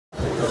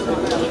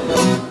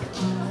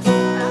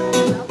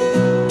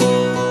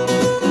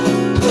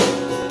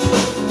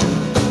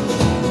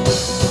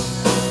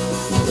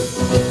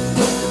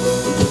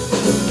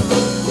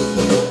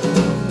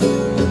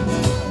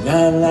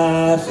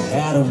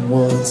them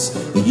once,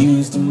 we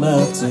used them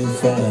up too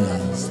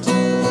fast.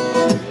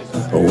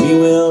 We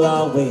will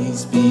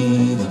always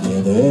be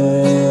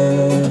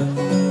together.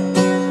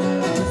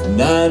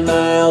 9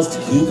 miles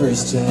to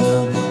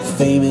Cooperstown,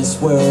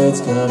 famous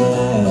words come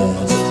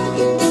last.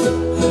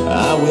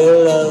 I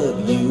will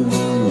love you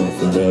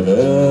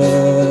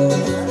forever.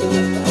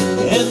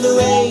 And the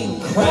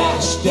rain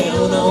crashed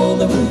down on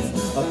the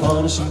roof,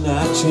 punishing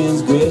our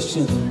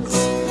transgressions,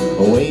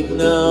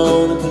 waiting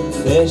on a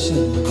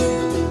confession.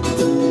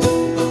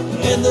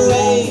 And the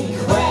rain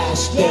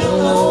crashed down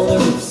on the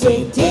roof,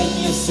 say, didn't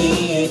you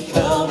see it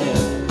coming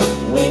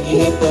when you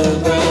hit the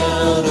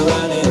ground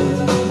running?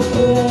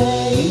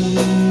 Away,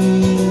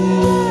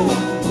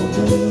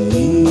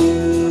 away.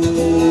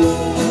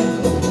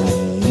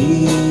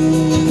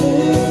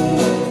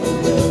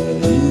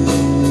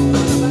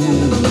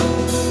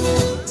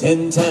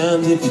 10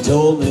 times if you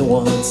told me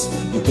once,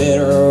 you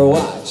better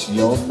watch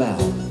your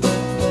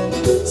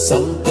mouth.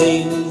 Some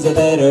things are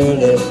better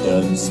left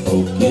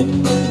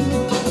unspoken.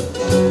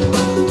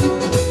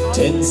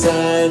 10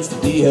 signs to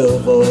be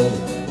helpful,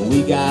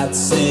 we got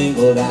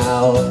singled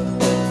out,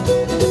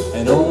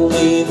 and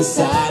only the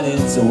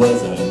silence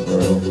was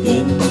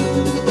unbroken.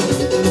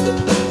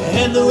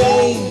 And the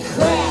rain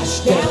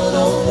crashed down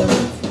on the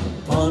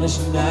roof,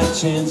 punishing our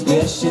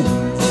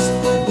transgressions,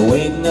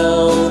 waiting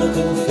on a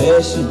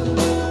confession.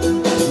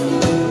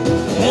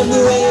 And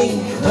the rain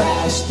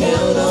crashed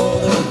down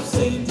on the roof,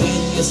 say,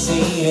 didn't you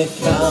see it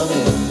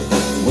coming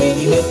when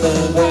you hit the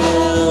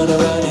ground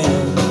running?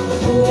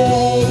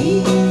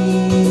 Away,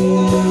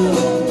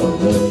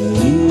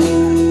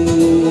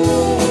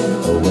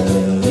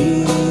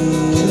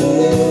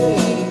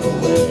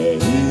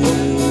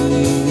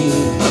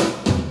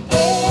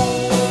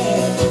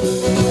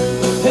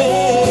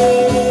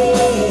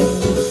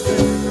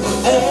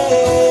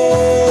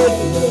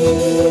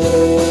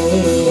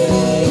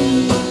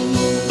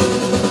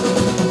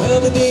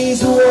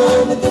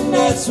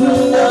 were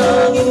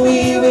long and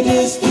we were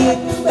just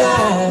getting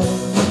by.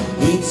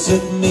 It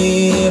took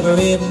me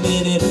every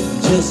minute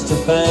just to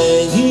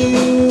find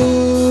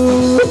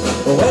you.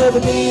 Well, the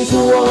days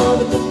were warm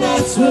but the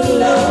nights were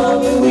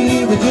long and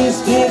we were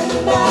just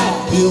getting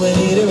by. Do I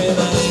need to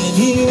remind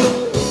you?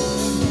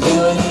 Do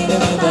I need to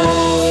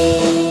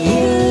remind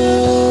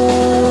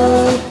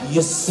you?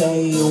 You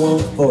say you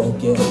won't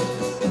forget,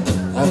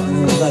 I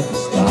feel like a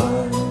star.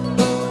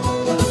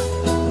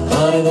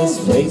 Honey, this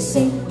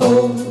racing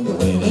for the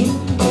winning.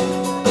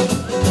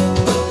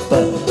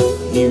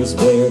 Here's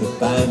where to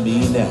find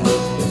me now.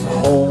 If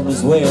home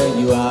is where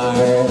you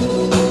are,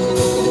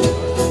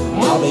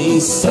 I'll be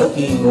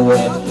soaking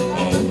wet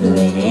and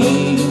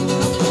grinning.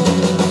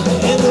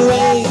 And the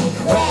rain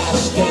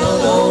crashed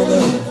down on the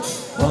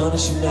roof,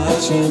 punishing our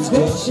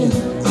transgressions,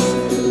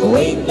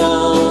 waiting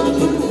on a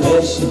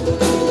confession.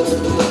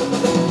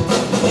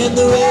 And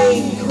the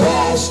rain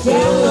crashed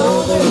down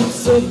on the roof,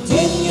 so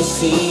didn't you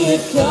see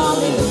it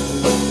coming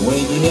when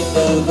you hit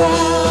the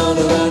ground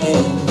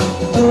running?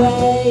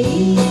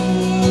 Away.